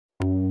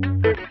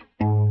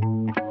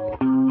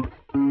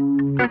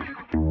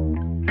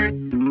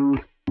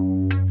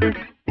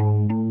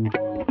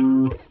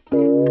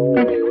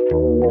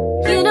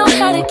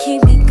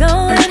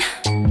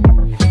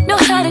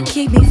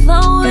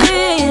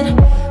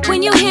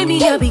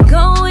I be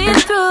going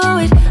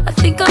through it. I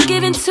think I'm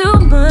giving too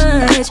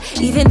much,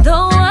 even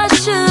though I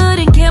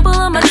shouldn't. Gamble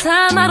on my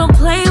time, I don't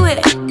play with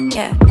it.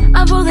 Yeah,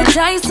 I roll the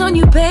dice on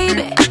you,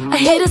 baby. I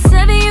hit a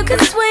 7, you can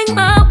swing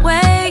my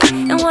way,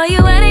 and while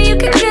you at it, you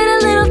can get a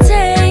little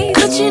taste.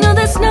 But you know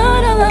that's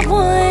not all I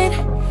want.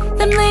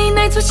 Them late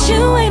nights with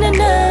you ain't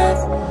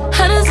enough.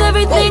 How does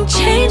everything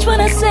change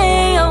when I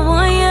say I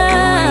want ya?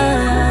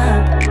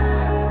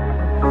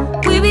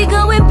 We be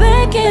going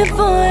back and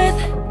forth,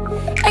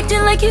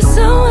 acting like you're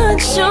so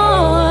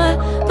unsure,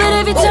 but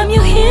every time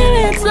you hear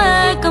it, it's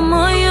like I'm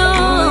all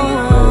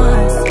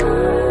yours.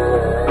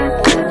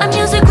 I'm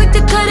usually quick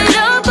to cut it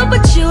off, but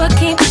with you I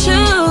can't choose.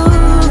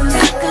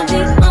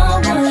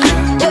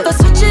 If I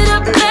switch it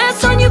up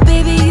fast on you,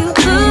 baby, you lose.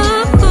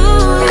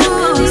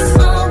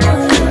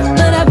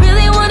 But I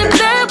really want it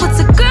bad, what's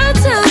a girl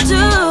to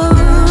do?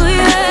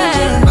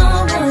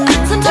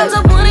 Yeah. Sometimes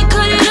I wanna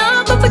cut it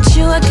off, but with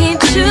you I can't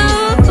choose.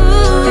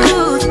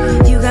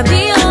 You got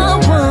me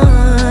on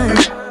one.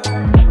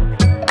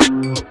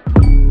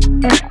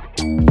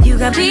 You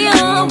got me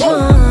on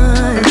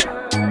one.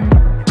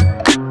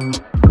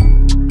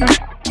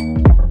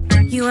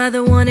 You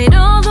either want it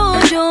all or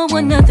don't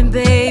want nothing,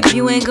 babe.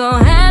 You ain't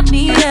gon' have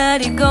me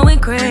out here going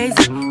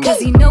crazy,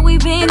 cause you know we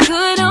been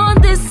good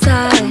on this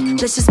side.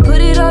 Let's just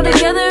put it all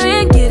together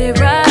and get it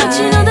right. But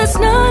you know that's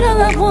not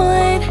all I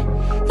want.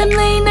 Them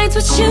late nights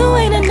with you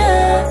ain't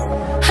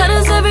enough. How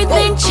does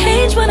everything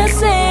change when I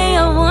say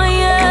I want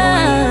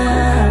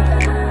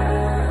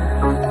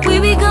ya? We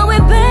be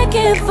going back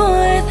and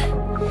forth,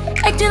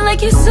 acting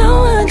like you're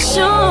so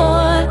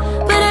unsure,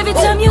 but every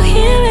time you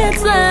hear it,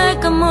 it's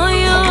like I'm all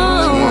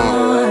yours.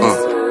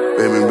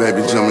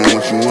 Baby, tell me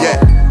what you want. Yeah.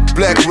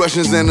 Black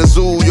Russians and a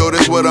zoo, yo,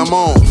 that's what I'm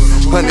on.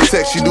 100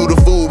 text, you do the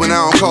fool when I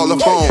don't call the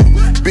phone.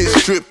 Bitch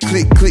trip,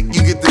 click, click,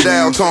 you get the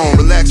dial tone.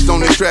 Relaxed on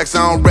the tracks,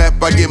 I don't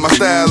rap, I get my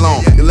style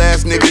on. Your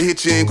last nigga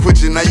hit you and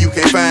quit you, now you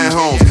can't find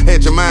homes.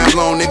 Had your mind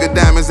blown, nigga,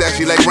 diamonds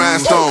actually like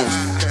rhinestones.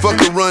 Fuck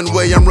the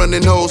runway, I'm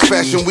running hoes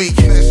fashion week.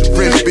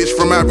 French bitch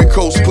from Ivory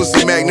Coast,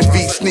 pussy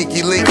magnifique,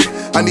 sneaky link.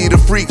 I need a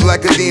freak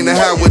like Adina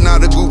Howard,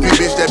 not a goofy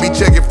bitch that be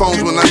checking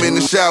phones when I'm in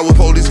the shower.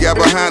 Police got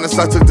behind us,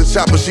 I took the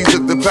chopper, she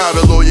took the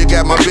powder. Lawyer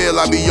got my bail,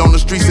 I be on the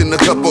streets in a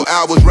couple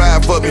hours,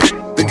 ride for me.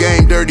 The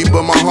game dirty,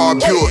 but my heart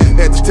pure.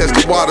 Had to test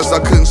the waters, I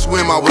couldn't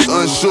swim, I was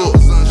unsure.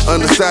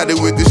 Undecided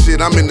with this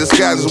shit, I'm in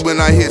disguises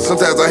when I hit.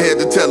 Sometimes I had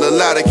to tell a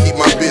lie to keep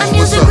my bitch. I'm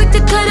usually quick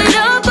to cut it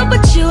off, but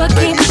with you I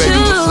can't choose.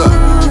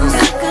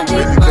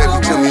 Baby, tell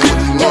me what you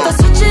want. If I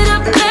switch it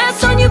up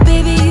fast on you,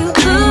 baby, you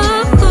lose.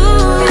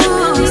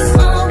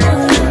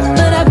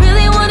 But I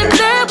really want it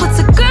bad, what's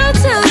a girl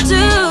to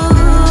do?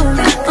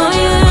 Oh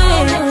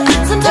yeah.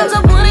 Sometimes I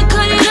wanna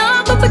cut it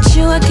off, but with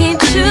you I can't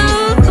choose.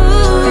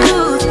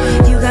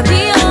 You got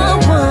me on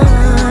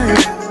one.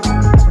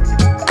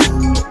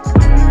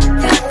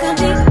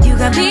 You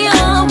got me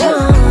on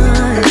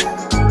one.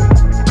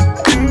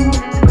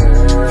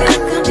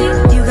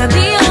 You got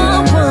me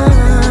on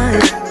one.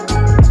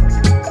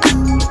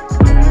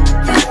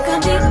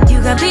 You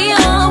got me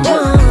on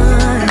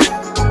one.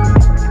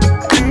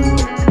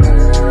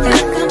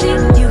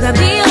 You got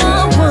me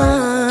on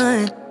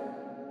one.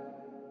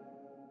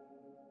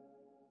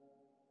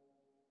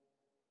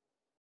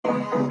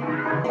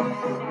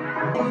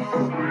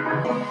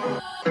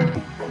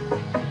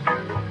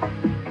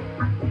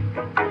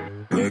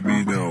 Let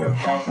me know.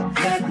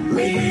 Let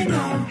me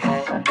know.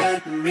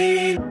 Let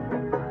me know.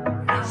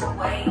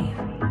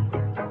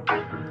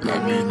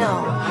 Let me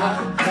know.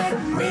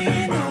 Let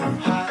me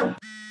know.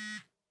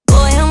 Boy,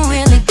 I'm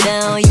really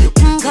down. You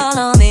can call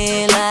on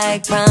me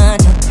like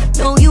pronto.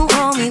 Know you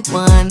owe me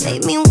one.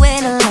 Made me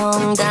wait a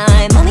long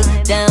time. Money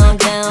down,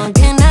 down.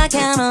 Can I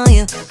count on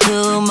you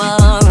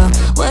tomorrow?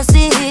 What's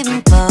it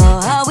even for?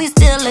 Are we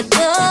still a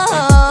go?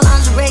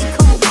 Lingerie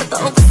cool, but the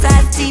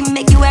oversized tee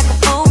make you act a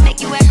fool.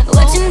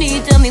 What you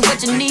need? Tell me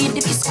what you need.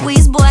 If you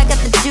squeeze, boy, I got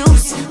the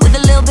juice. With a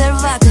little bit of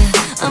vodka,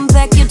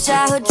 unpack your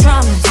childhood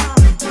traumas.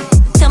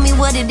 Tell me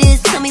what it is,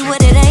 tell me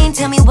what it ain't.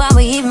 Tell me why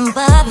we even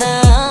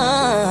bother.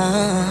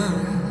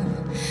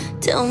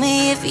 Tell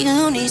me if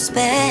you need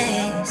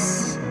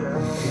space,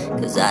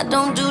 cause I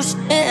don't do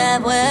shit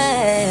that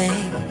way.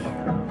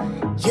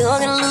 You're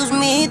gonna lose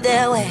me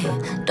that way.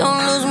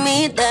 Don't lose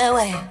me that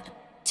way.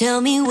 Tell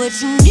me what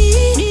you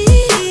need.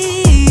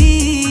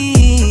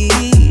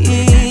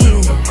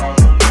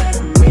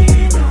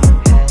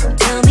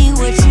 Tell me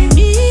what you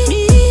need.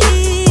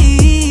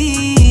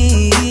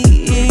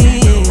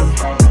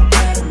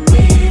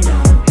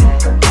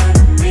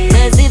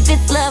 Cause if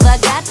it's love, I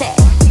got that.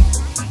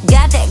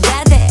 Got that,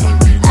 got that.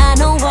 I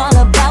know all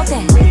about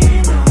that.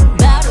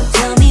 About it.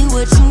 Tell me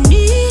what you need.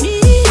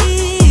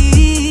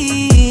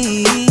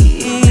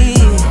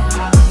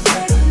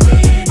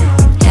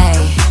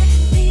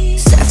 Hey,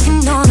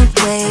 surfing on a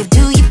wave.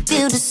 Do you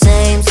feel the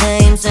same,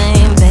 same,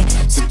 babe?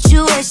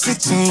 Situation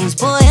change,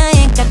 boy, I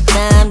ain't got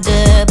time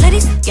to play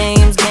these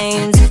games.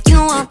 If you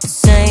want the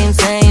same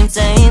things,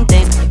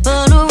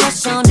 put a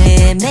rush on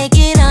it, make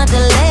it a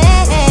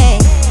delay.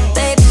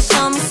 Baby,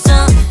 show me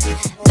something.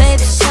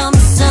 Baby, show me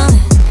something.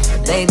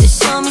 Baby,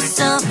 show me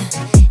something.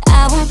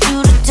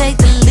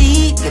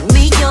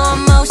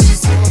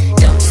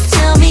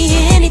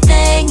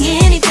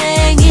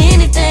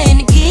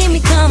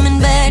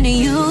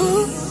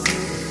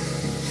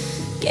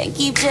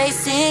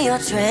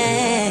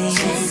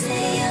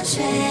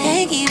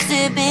 And keep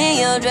sipping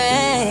your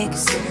drink.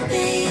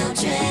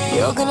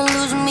 You're gonna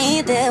lose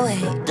me that way.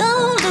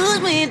 Don't lose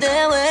me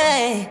that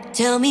way.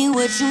 Tell me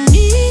what you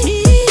need.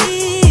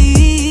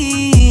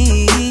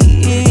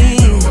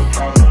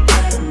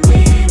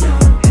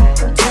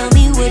 Tell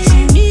me what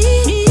you need.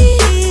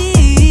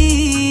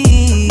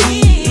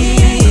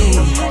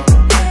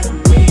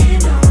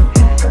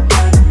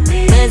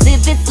 'Cause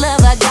if it's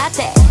love, I got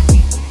that.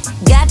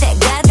 Got that,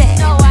 got that.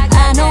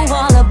 I know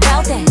all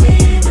about that.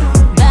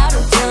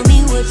 Tell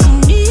me what you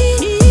need.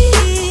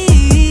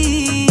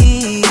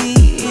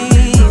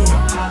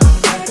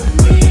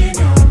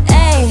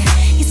 Hey,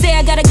 you say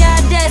I got a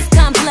goddess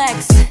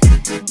complex,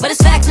 but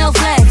it's facts, no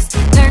flex.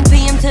 Turn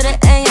PM to the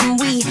AM,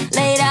 we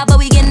laid out, but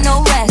we get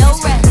no rest.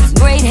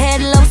 Great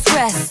head, low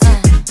stress.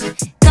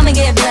 Come and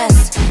get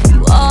blessed.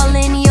 You all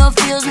in your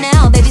feels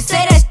now, baby.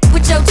 Say that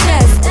with your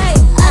chest.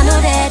 I know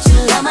that you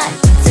love my.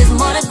 There's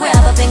more to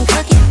grab up and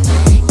cooking.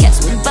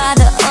 Catch me by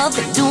the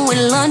oven,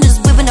 doing lunges,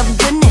 whipping up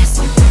goodness.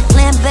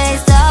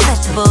 Plant-based, all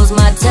vegetables,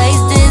 my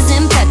taste is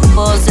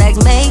impeccable. Sex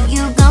make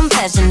you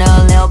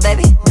confessional, little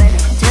baby.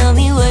 Tell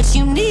me what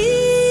you need.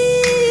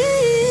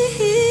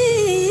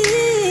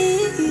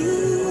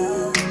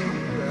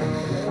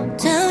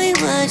 Tell me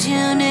what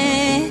you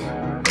need.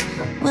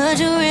 What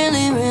you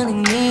really, really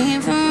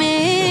need from me.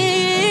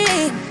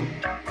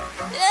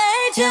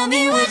 Hey, tell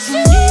me what you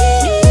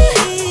need.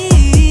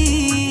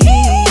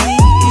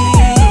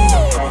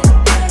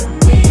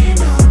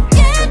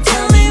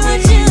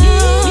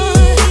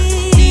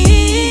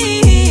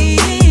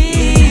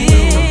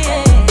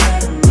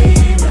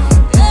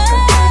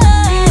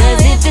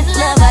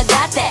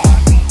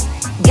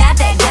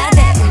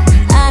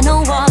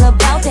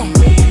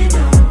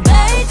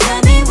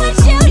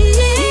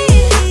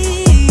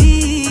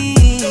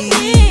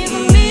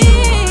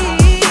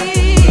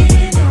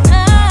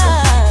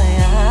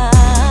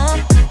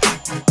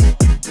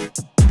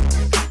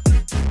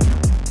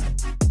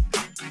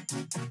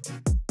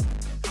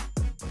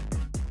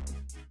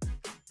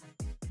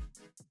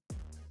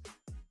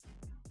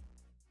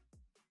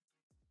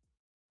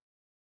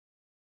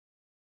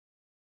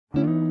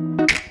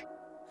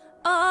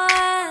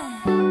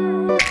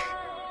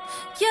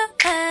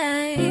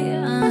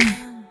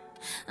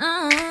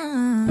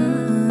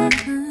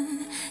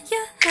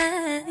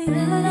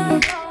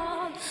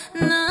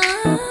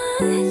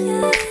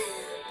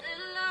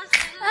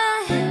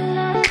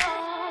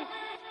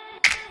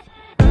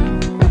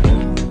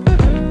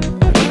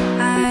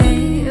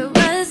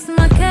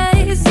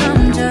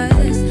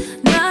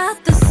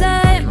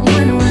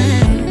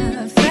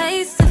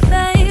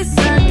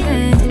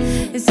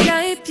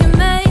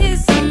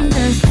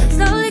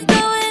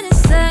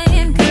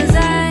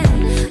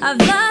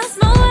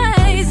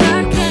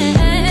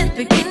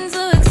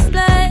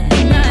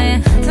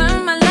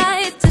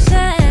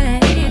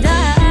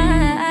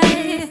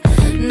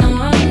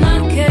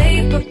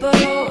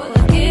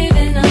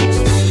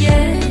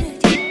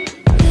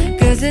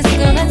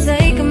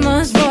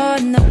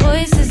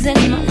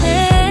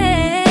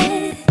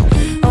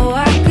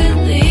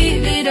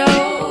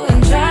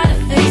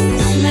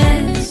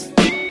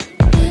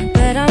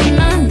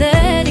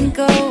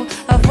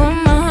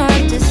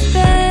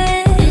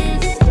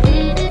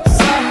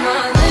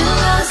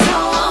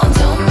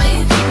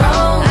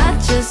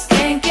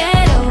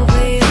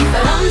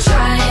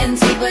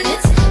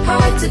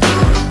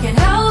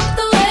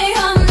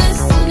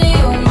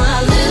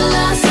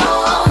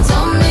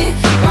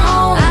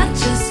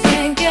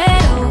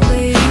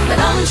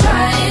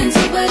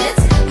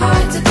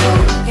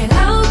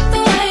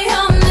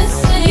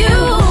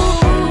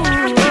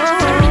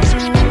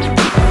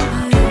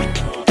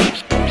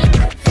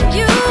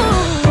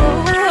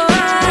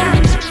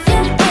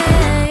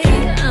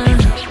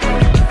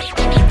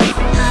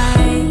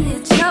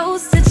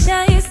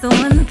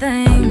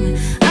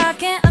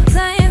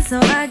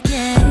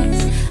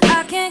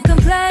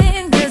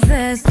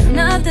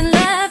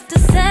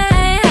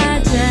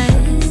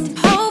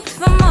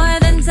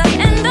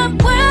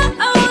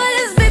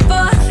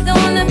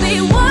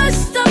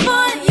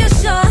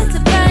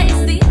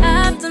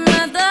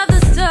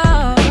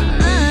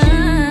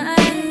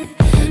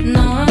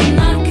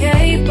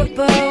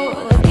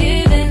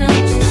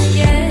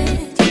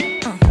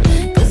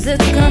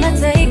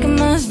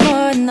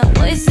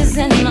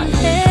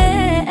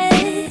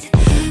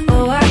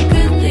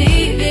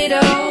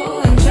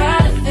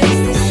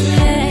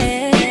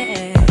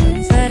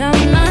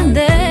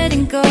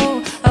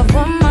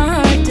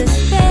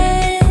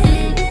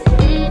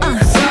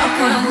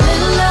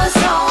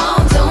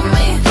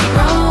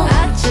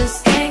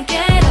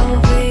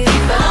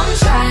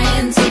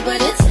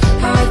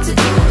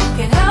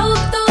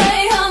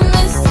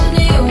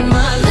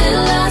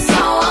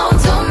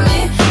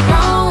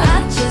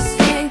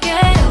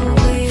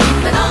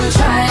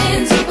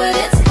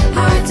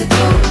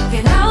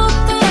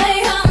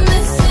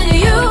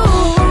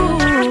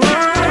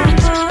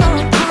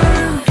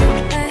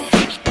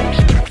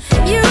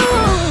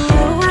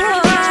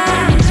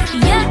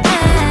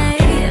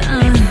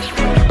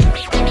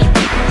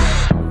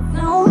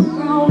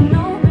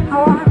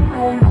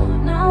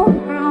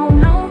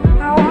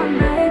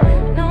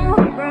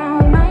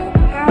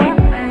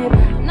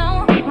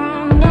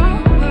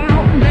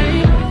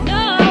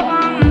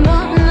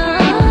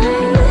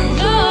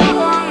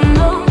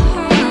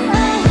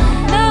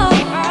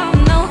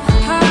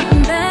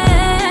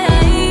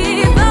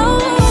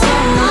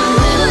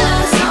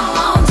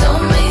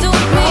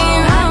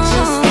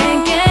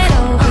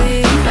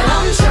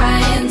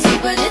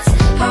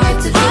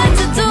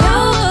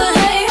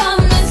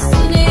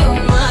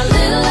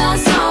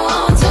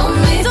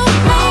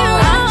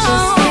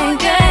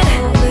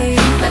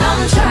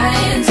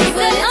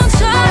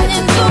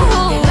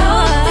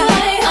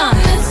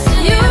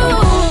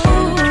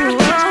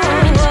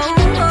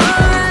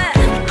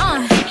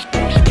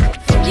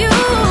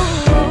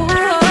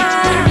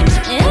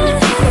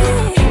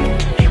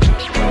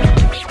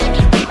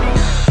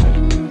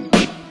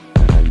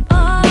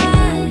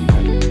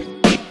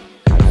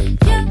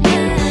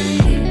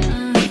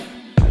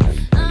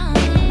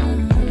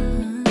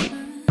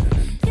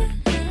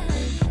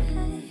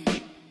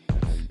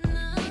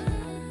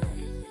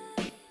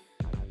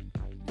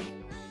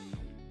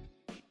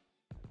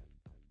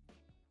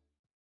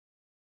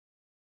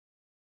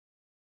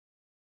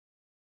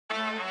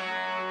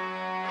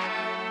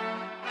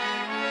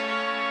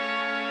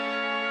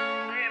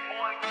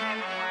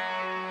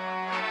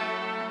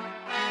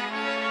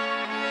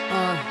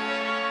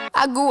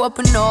 I grew up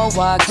in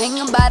Norwalk,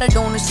 hanging by the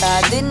donut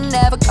shop. Didn't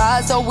have a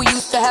car, so we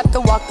used to have to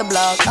walk the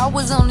block. I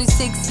was only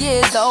 6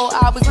 years old,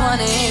 I was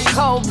running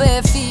cold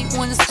bare feet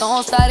when the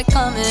storm started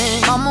coming.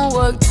 Mama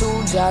worked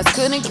 2 jobs,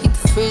 couldn't keep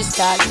the fridge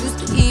stocked. Used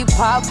to eat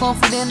popcorn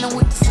for dinner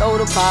with the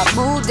soda pop.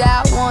 Moved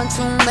out one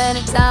too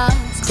many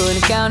times,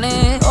 couldn't count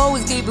it.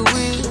 Always keep it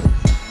real,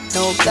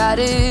 no got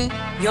it.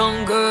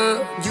 Young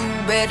girl, you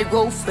better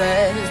go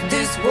fast.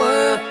 This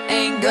world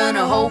ain't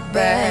gonna hold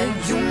back.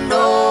 You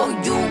know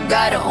you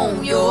gotta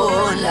own your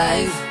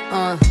life.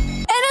 And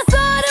I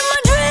started my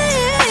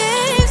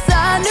dreams.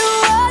 I knew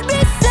I'd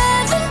be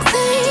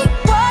 17,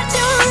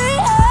 watching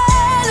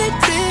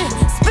reality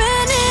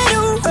spinning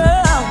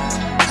around.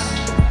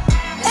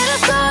 And I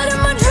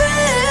started my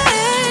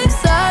dreams.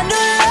 I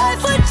knew life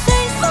would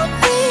change for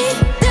me.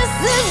 This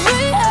is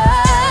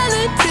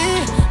reality.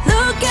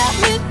 Look at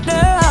me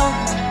now.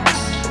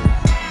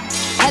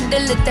 Had to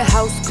let the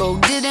house go,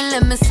 didn't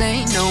let me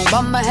say no.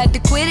 Mama had to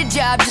quit a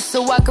job just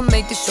so I could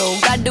make the show.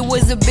 God, there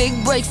was a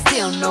big break,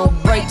 still no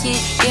breaking.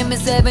 Gave me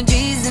 7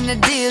 G's and the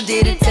deal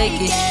didn't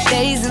take it.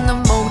 Days in the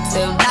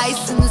motel,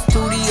 nights in the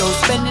studio,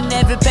 spending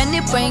every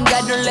penny, praying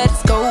God don't let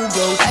us go,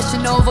 bro.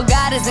 Fashion over,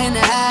 God is in the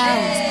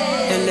house.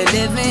 And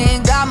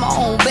living, got my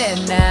own bed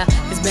now.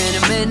 It's been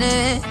a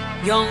minute.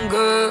 Young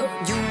girl,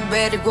 you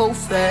better go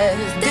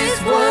fast. This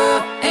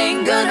world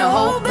ain't gonna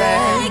hold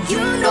back.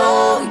 You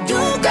know you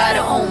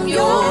gotta own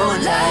your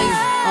life.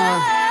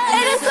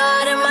 And I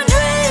started my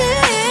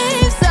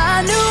dreams.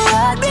 I knew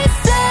I'd be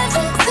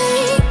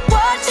 17,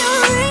 watching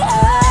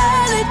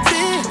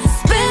reality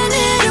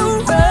spinning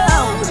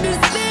around,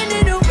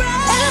 spinning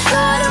around. And I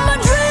started my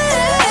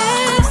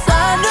dreams. I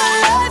knew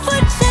life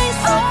would change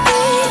for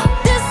me.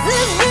 This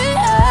is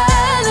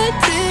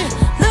reality.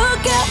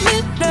 Look at me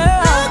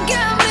now. Look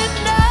at me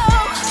now.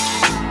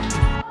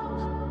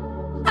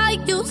 I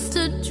used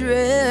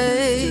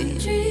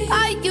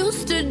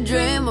to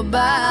dream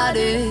about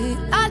it.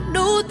 I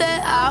knew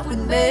that I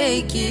would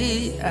make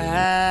it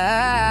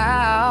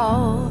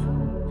out.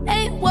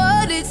 Ain't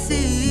what it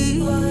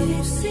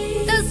seems.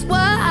 That's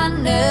why I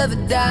never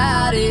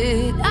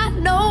doubted. I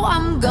know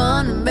I'm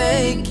gonna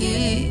make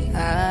it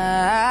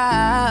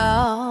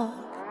out.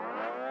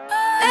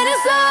 And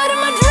inside of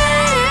my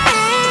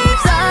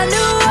dreams, I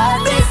knew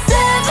I'd be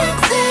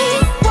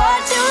 17,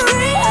 watching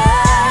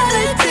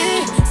reality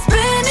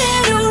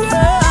spinning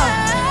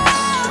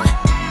around.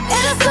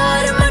 And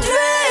inside of my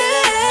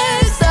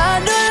dreams, I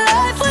knew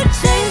life would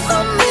change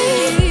for me.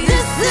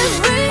 This is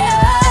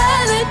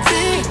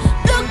reality.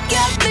 Look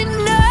at me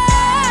now.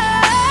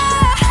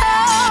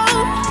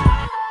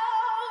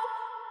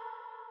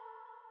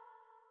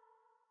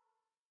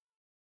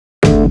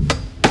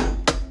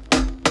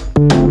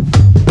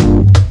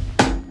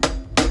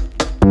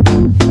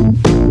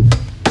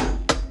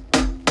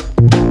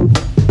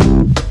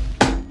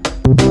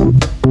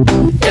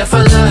 If I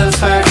love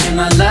her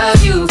and I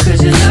love you,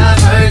 could you love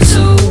her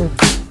too?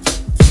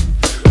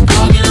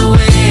 Walking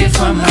away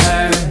from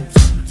her,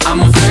 I'm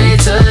afraid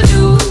to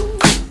do.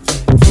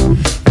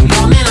 The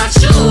moment I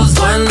choose,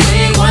 one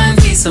way, one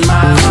piece of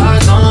my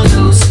heart gon'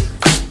 lose.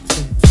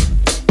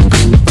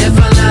 If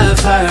I love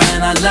her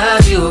and I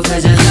love you,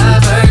 could you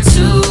love her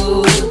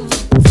too?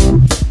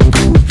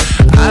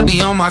 I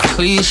be on my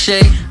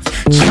cliche,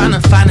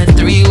 tryna find a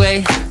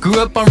 3-way.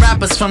 Grew up on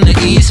rappers from the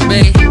East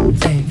Bay.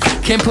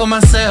 Can't put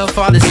myself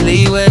all this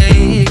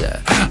leeway.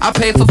 I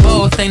pay for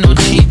both, ain't no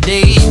cheap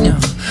date. No.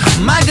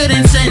 My good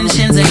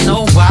intentions ain't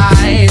no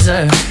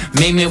wiser.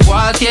 Made me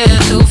walk here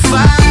through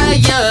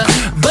fire.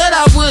 But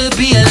I would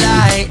be a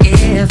lie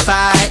if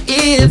I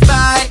love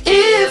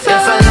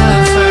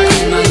her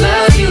and I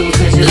love you,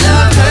 cause you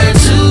love her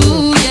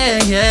too. Yeah,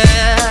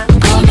 yeah.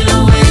 Walking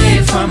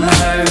away from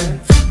her,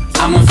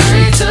 I'm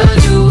afraid to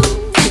do.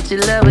 Could you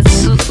love her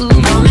too? The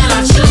moment I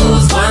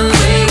choose, one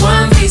way,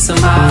 one piece of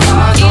my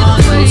heart gon'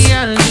 lose.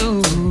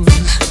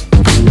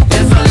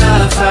 If I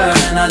love her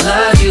and I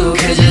love you,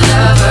 could you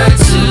love her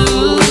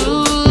too?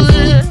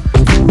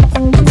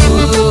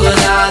 Ooh,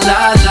 la la la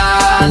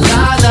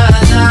la la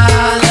la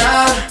la.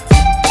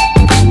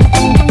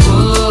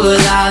 Ooh,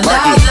 la la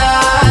la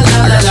la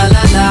la la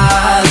la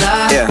la.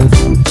 Yeah,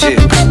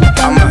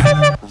 I'm a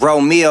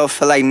Romeo,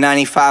 feel like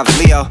 95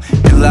 Leo.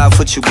 In love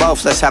with you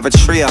both, let's have a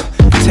trio.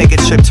 Take a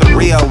trip to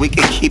Rio, we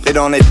can keep it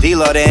on the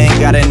D-Lo. They ain't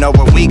gotta know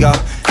where we go.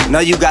 Know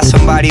you got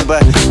somebody,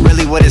 but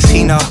really what does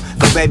he know?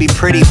 But baby,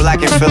 pretty,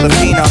 black and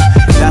Filipino.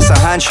 That's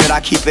 100, I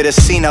keep it a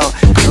C-No.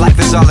 Life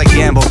is all a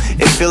gamble,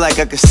 it feel like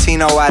a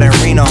casino out in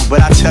Reno.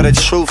 But I tell the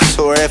truth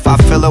to her, if I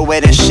feel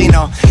away then she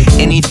know.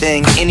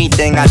 Anything,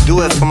 I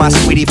do it for my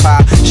sweetie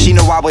pie. She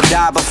knew I would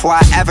die before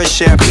I ever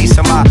share a piece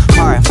of my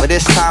heart. But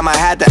this time I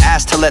had to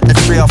ask to let the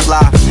trio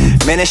fly.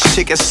 Man, this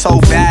chick is so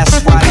bad, so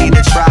I need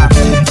to try.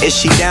 Is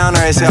she down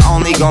or is it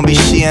only gonna be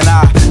she and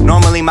I?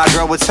 Normally my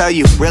girl would tell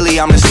you, really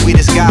I'm the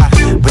sweetest guy.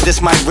 But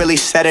this might really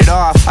set it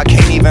off, I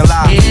can't even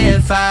lie.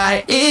 If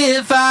I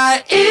love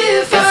her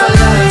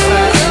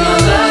and I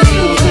love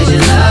you, could you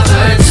love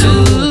her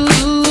too?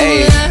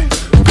 Hey,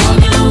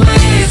 walking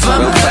away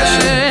from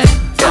her,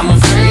 I'm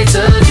afraid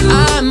to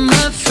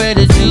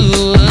do.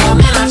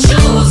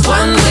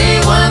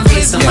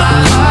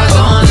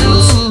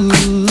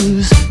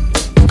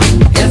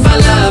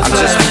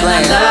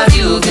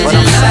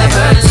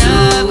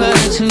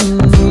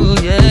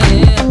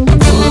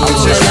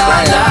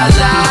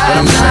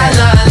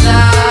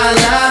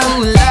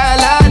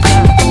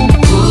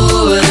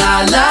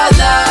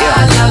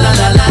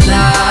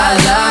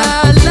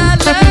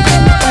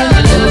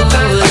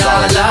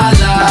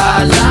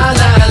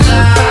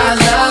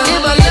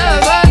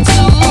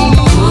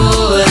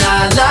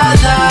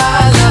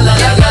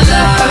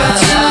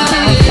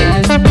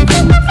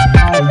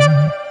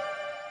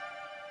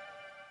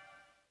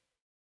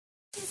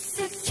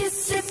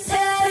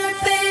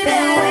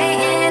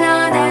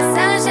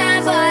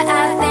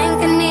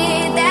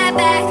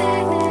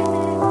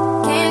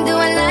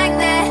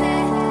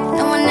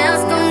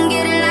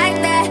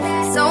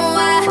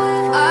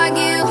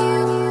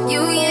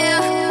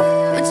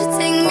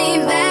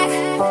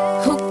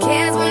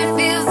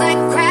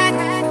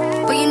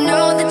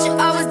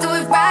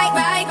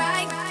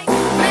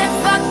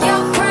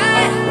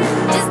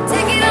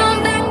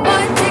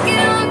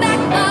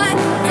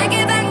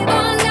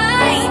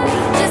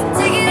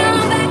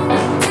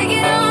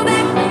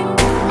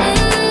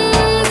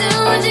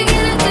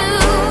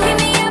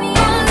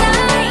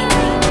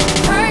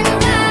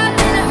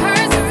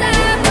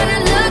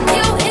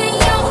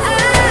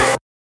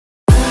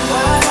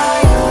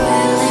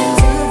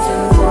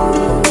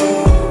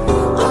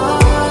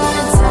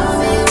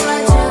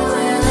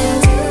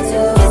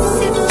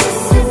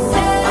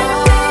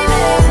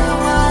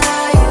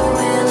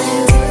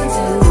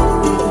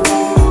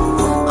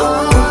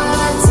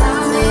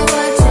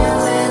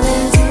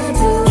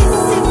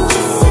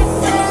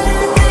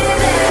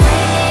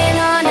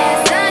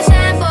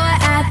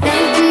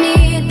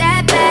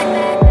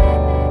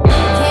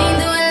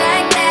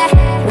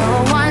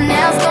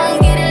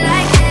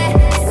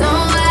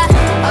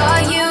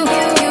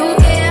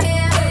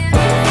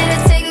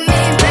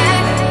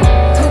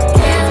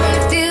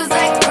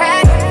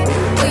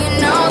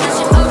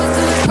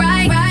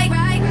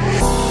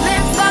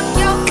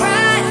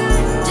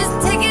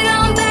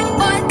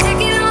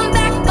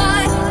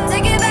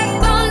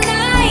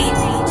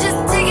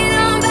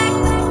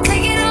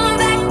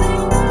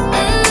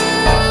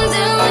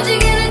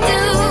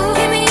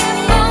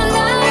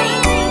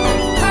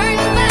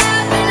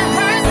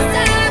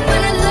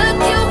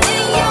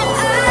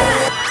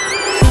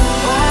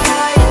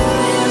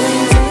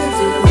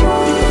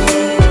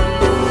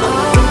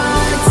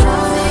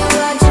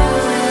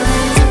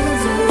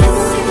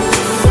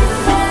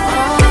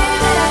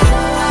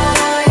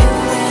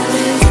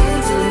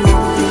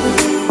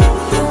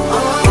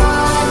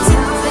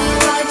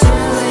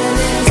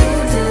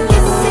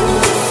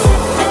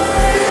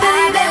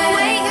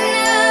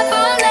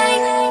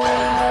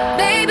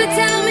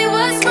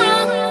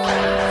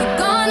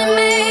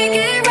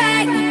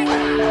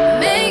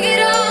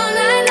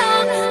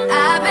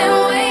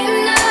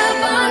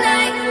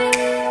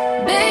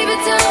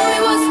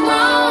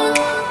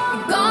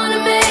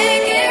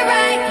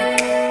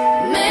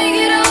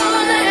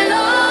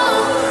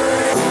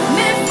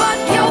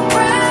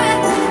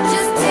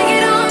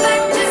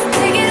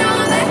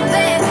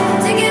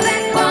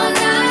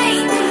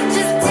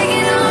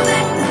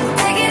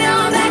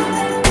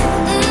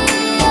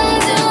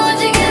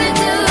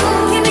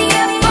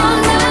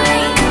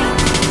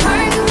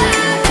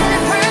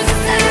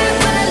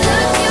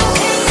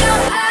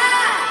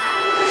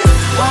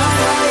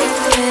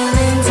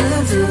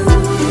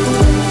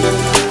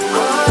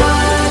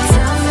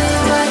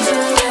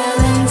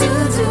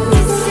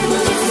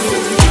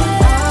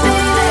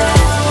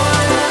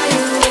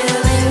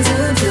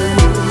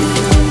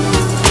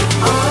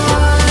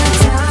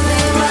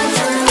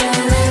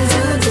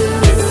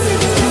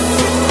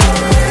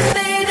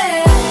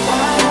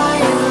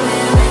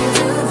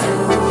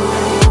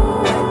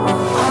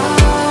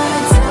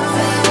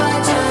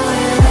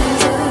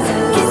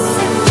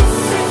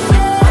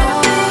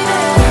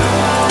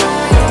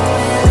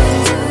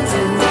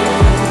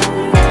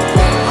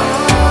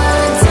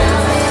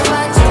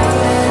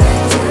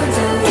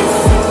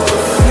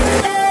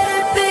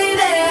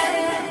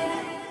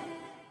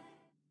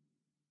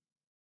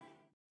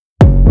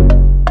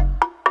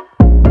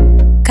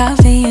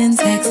 Coffee and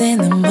sex in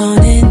the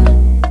morning.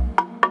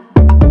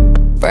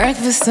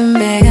 Breakfast in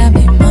bed, I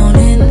be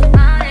moaning.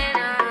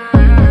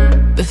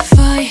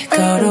 Before you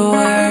go to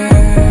work,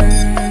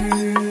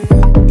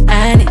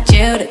 I need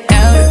you to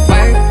go to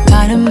work.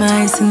 Part of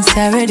my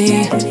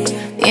sincerity,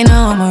 you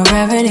know I'm a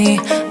rarity.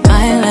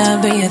 My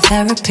love be a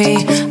therapy,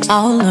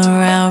 all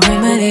around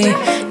remedy.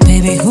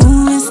 Baby,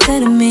 who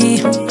instead of me?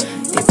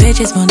 These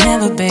bitches will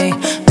never be.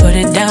 Put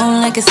it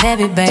down like it's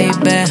heavy,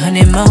 baby.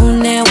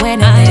 Honeymoon and wedding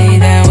day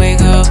that we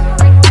go.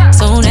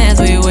 Soon as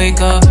we wake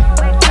up,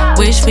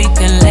 wish we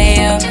could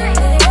lay up.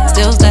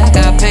 Still stack,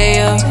 I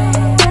pay up.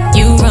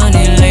 You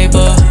running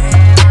labor,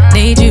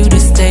 need you to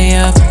stay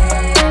up.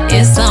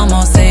 It's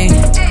almost 8,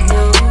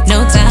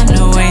 no time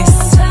to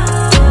waste.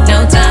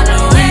 No time to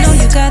waste. I know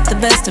you got the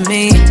best of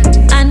me.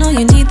 I know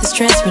you need the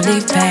stress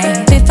relief,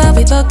 babe. Before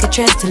we both get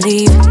dressed to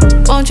leave,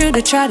 want you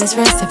to try this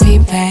recipe,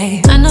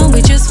 babe. I know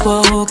we just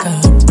woke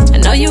up, I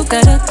know you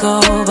gotta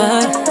go,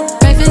 but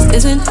breakfast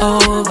isn't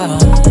over.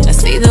 I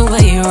see the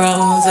way you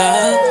rose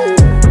up.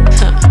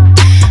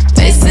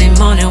 They say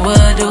morning,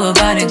 what do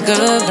about it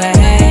good,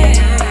 babe?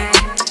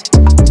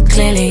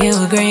 Clearly you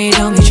agree,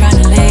 don't be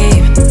trying to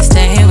leave.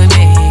 Stay here with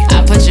me,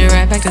 I'll put you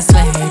right back to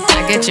sleep.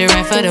 I get you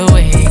right for the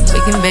week. We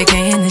can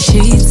vacay in the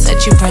sheets,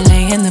 let you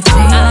parlay in the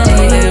pain. I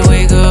need to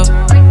wake up,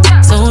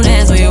 soon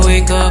as we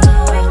wake up.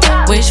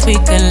 Wish we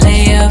could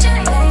lay up,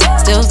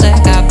 still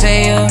stack, I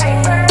pay up.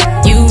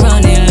 You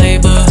running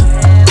labor,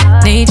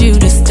 need you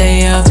to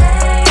stay up.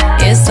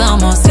 It's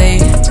almost 8,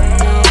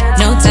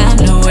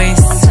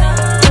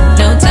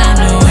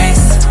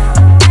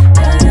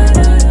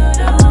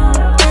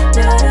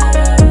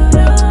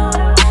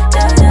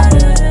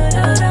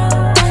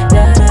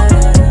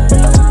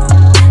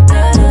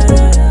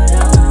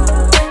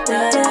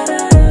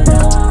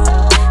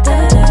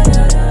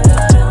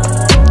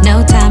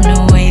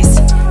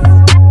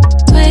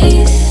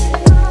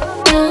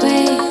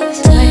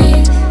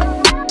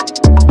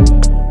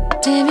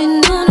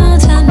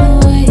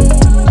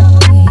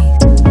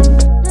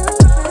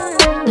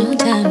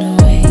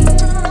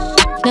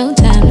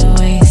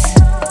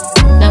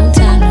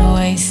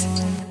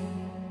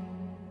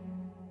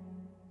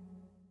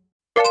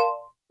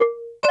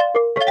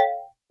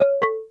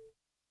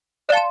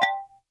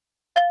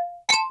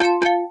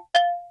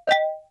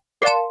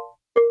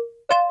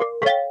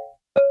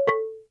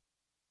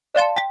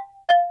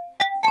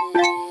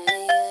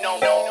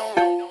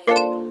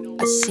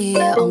 see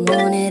it, I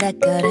want it, I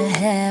gotta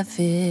have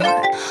it.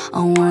 I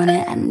want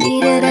it, I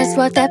need it, that's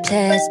what that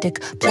plastic.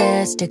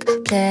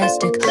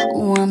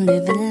 Ooh, I'm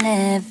living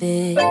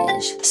lavish.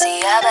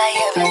 See, I buy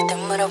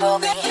everything but a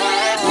Bobby.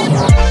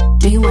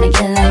 Do you wanna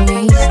get like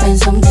me? Spend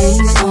some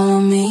things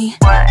on me.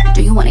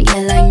 Do you wanna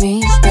get like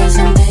me? Spend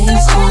some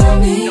things on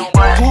me.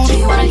 Do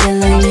you wanna get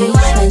like me?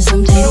 Spend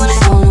some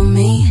things on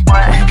me.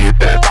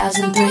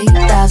 2003,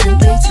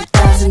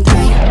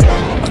 2003.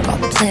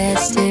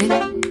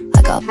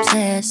 I got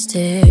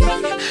plastic.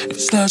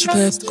 It's not your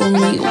plastic on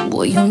me, oh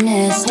boy, you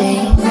nasty.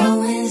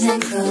 Owens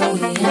and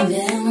Chloe and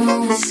Ben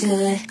always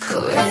good.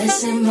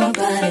 Caressing my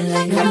body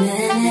like no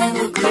man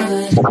ever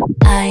could.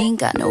 I ain't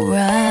got no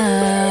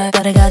ride,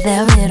 but I got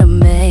that rhythm,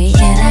 mate.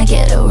 Can I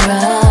get a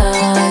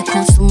ride?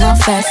 Comes to my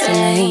fast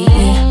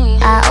lane.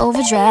 I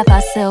overdrive,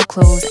 I sell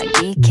clothes, I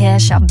get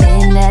cash, I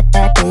bend that.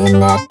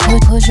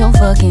 Push your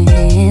fucking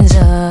hands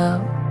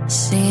up.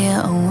 See it,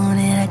 I want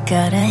it, I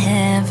gotta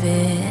have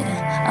it.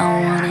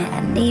 I want it, I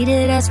need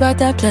it, that's why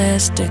that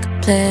plastic.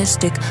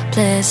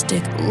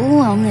 Ooh,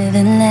 I'm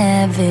living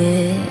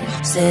lavish.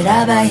 Said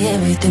I buy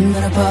everything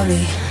but a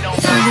Bobby.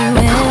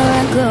 Everywhere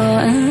I go,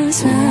 I'm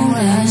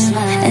smiling.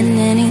 And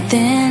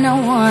anything I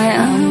want,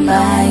 I'm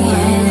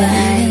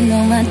buying. You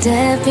know my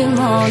debt be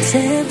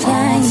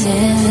multiplying.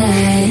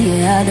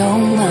 Yeah, I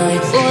don't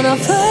mind. For the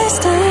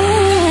first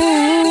time.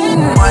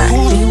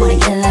 Do you wanna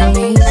get like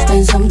me?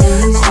 Spend some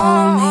things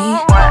on me.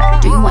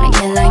 Do you wanna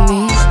get like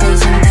me? Spend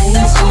some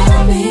things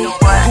on me.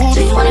 Do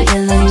you wanna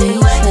get like me?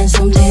 Spend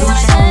some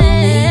things on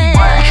me.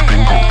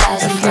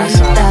 1,000,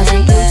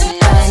 1,000.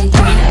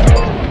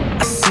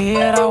 I see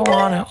it, I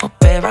want it, well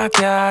babe I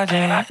got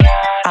it.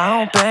 I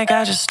don't bank,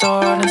 I just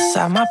store it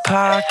inside my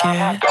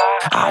pocket.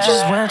 I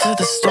just went to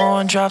the store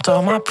and dropped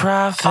all my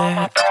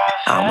profits.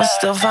 I'ma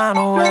still find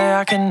a way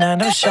I can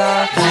end up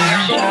shopping.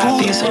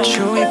 These are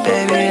chewy,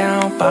 baby, I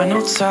don't buy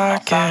no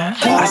talking.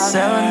 I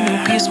sell a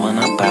new piece when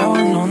I buy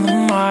one on the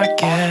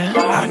market.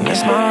 I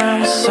miss my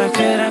round, so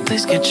could I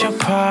please get your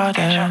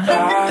pardon?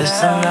 This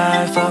is the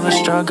life of a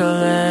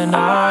struggling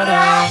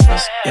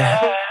artist. Yeah,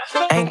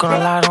 ain't gonna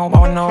lie, don't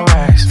want no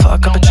racks.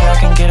 Fuck up a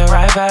check and get it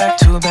right back.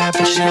 Too bad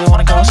for shit,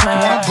 wanna go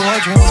smack. Boy,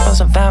 dreams for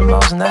some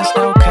Vambos and that's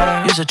no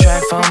cap. Use a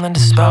track phone and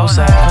dispose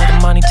that. Let the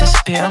money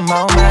disappear,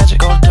 more magic.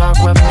 Go dark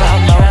web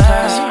without no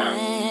class.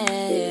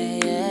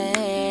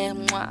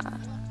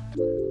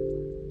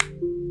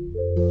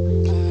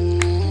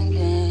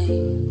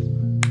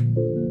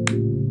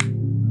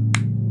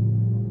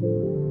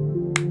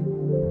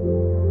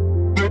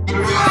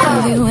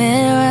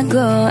 Everywhere I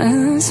go,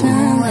 I'm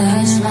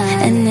smiling.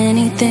 And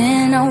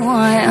anything I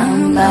want,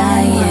 I'm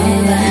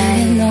buying.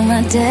 You know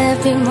my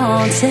debt be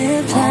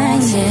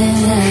multiplying.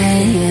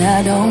 Yeah,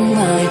 I don't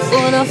mind.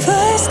 For the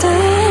first time.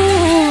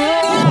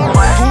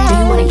 Do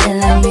you wanna get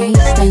like me?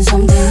 Spend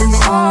some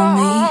things on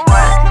me.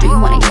 Do you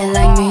wanna get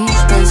like me?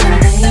 Spend some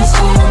things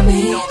on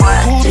me.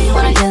 Do you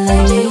wanna get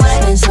like me?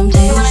 Spend some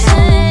things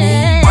on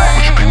me.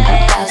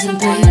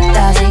 1,003,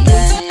 1,003.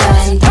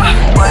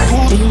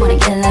 Do you wanna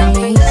get like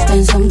me?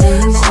 Spend some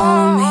things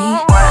on me.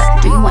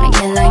 Do you wanna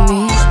get like me?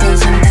 Spend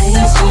some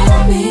things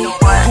on me.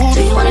 Do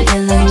you wanna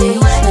get like me?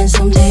 Spend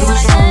some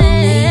things on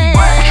me.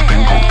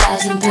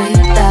 1,003,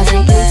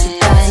 1,003,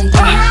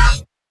 1,003.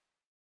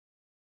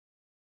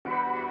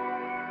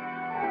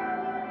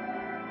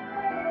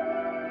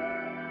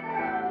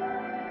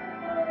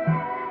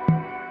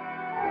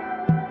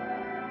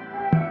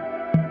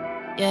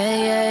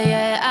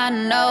 Yeah, I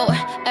know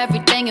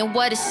everything and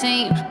what it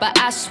seems, but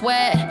I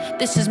swear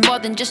this is more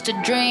than just a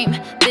dream.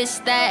 This,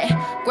 that,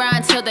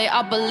 grind till they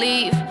all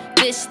believe.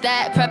 This,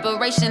 that,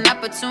 preparation,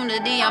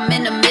 opportunity, I'm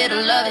in the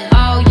middle of it.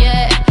 Oh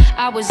yeah,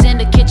 I was in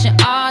the kitchen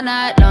all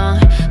night long,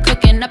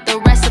 cooking up the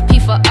recipe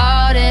for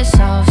all this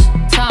sauce.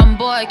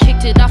 Tomboy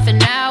kicked it off and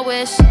now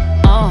it's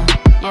on.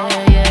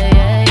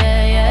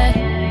 Yeah.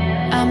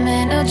 I'm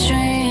in a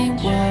dream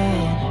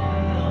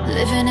world,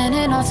 living in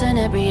an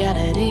alternate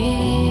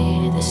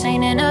reality. This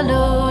ain't an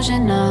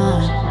illusion, no.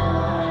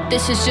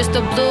 This is just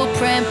a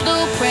blueprint.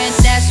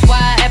 That's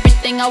why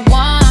everything I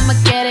want, I'ma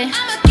get it.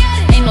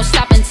 Ain't no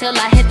stopping till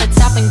I hit the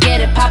top and get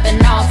it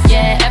popping off.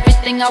 Yeah,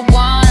 everything I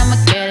want, I'ma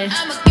get it.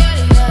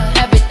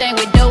 Everything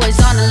we do is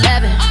on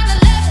 11.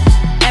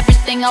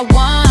 Everything I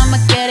want, I'ma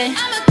get it.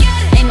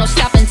 Ain't no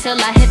stopping till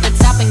I hit the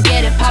top and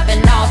get it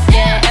popping off.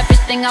 Yeah,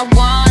 everything I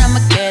want, I'ma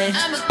get it.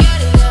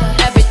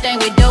 Everything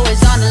we do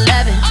is on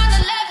 11.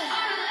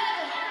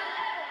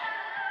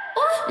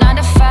 9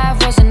 to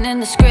 5 wasn't in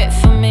the script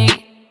for me.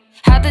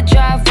 Had the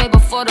driveway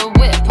before the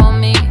whip on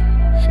me.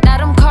 Now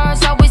them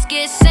cars always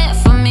get sent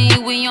for me.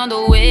 We on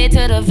the way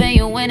to the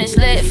venue when it's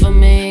lit for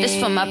me. This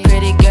for my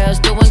pretty girls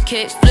doing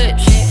kick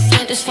flips.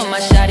 This for my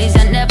shawties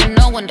that never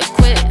know when to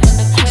quit.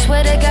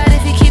 Swear to God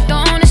if you keep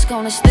throwing it's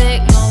gonna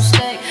stick.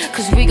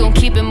 Cause we gon'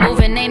 keep it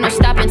moving, ain't no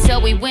stopping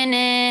till we win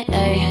it.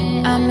 Ay.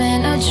 I'm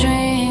in a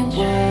dream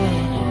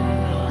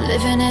world,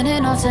 living in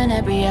an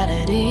alternate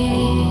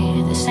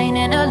reality. This ain't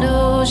an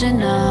illusion,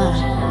 no.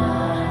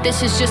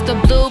 This is just a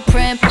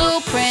blueprint.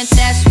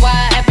 That's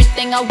why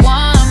everything I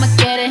want, I'ma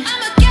get it.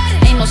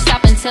 Ain't no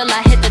stopping till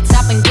I hit the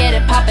top and get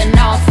it popping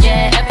off,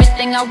 yeah.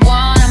 Everything I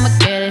want, I'ma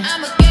get it.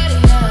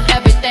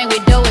 Everything we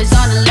do is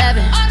on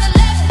 11.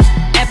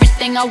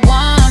 Everything I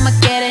want, I'ma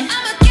get it.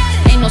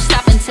 Ain't no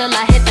stopping till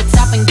I hit the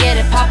top and get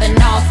it popping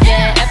off,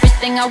 yeah.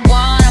 Everything I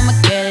want, I'ma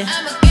get it.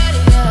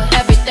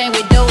 Everything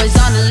we do is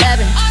on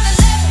 11.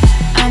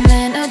 I'm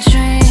in a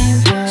dream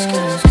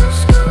world,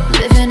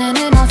 living in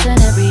an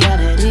alternate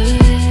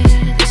reality.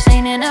 This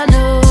ain't an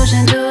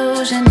illusion,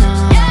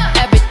 no.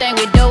 Everything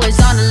we do is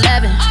on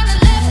 11.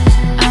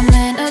 I'm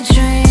in a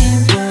dream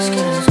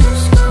world,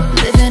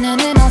 living in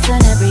an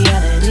alternate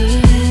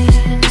reality.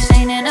 This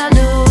ain't an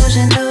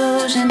illusion,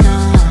 no.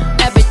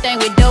 Everything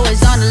we do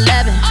is on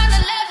 11.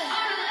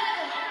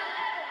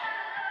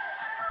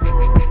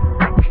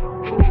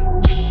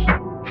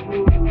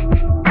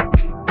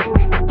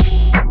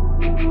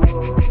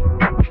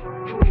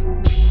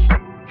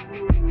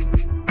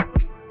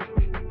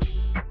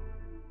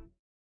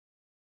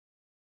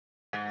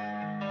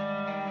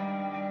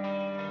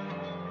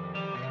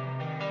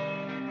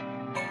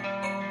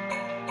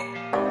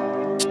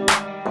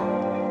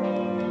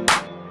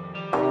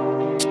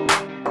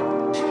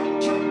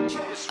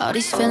 All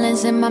these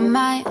feelings in my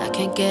mind, I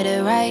can't get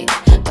it right.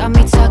 Got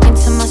me talking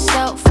to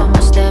myself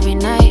almost every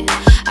night.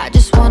 I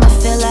just wanna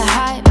feel a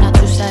hype, not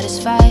too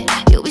satisfied.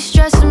 You be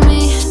stressing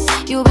me,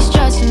 you be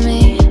stressing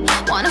me.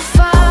 Wanna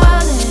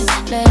fall in,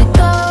 let it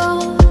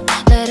go,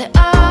 let it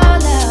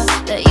all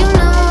out. Let you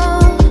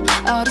know,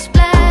 all these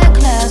black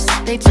clouds,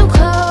 they too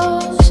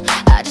close.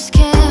 I just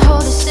can't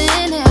hold this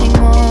in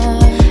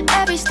anymore.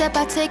 Every step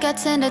I take, I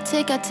tend to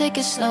take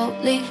it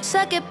slowly.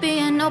 Suck at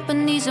being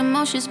open, these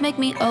emotions make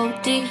me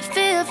OD.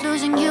 Fear of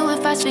losing you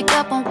if I speak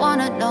up, won't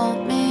wanna know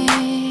me.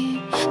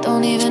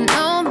 Don't even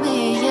know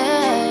me,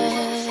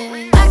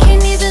 yeah. I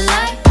can't even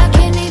lie, I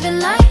can't even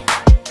lie.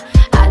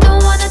 I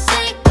don't wanna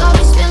think, all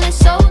these feelings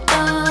so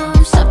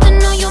dumb.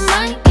 Something on your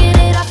mind, get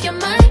it off your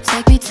mind.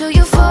 Take me to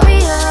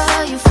euphoria,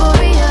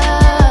 euphoria.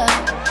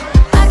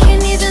 I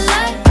can't even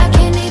lie, I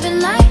can't even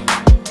lie.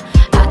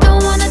 I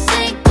don't wanna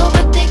think,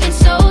 overthinking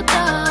so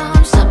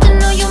dumb.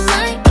 Something on your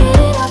mind, get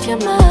it off your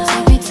mind.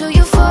 Take me to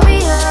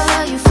euphoria,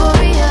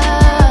 euphoria.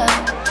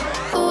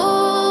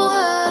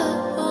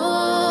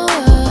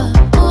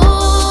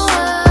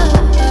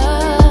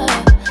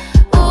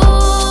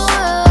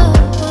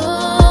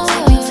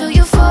 Take me to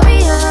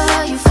euphoria,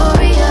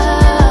 euphoria.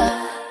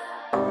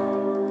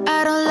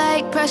 I don't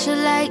like pressure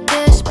like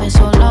this. Been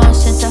so long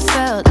since I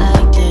felt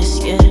like this,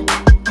 yeah.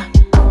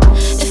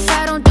 If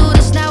I don't do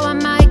this now, I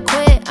might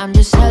quit. I'm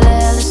just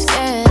hella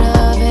scared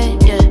of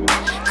it, yeah.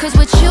 Cause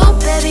with you,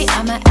 baby,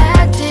 I'm an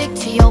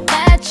addict to your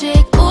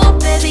magic. Ooh,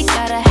 baby,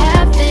 gotta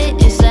have it,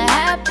 it's a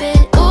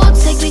habit. Ooh,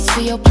 take me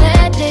to your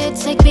planet,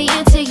 take me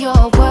into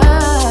your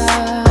world.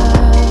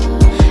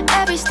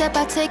 Every step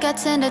I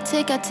tend to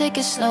take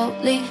it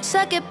slowly.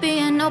 Suck at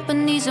being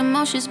open, these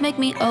emotions make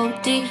me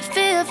OD.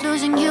 Fear of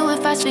losing you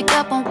if I speak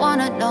up, won't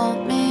wanna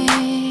know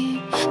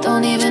me.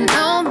 Don't even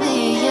know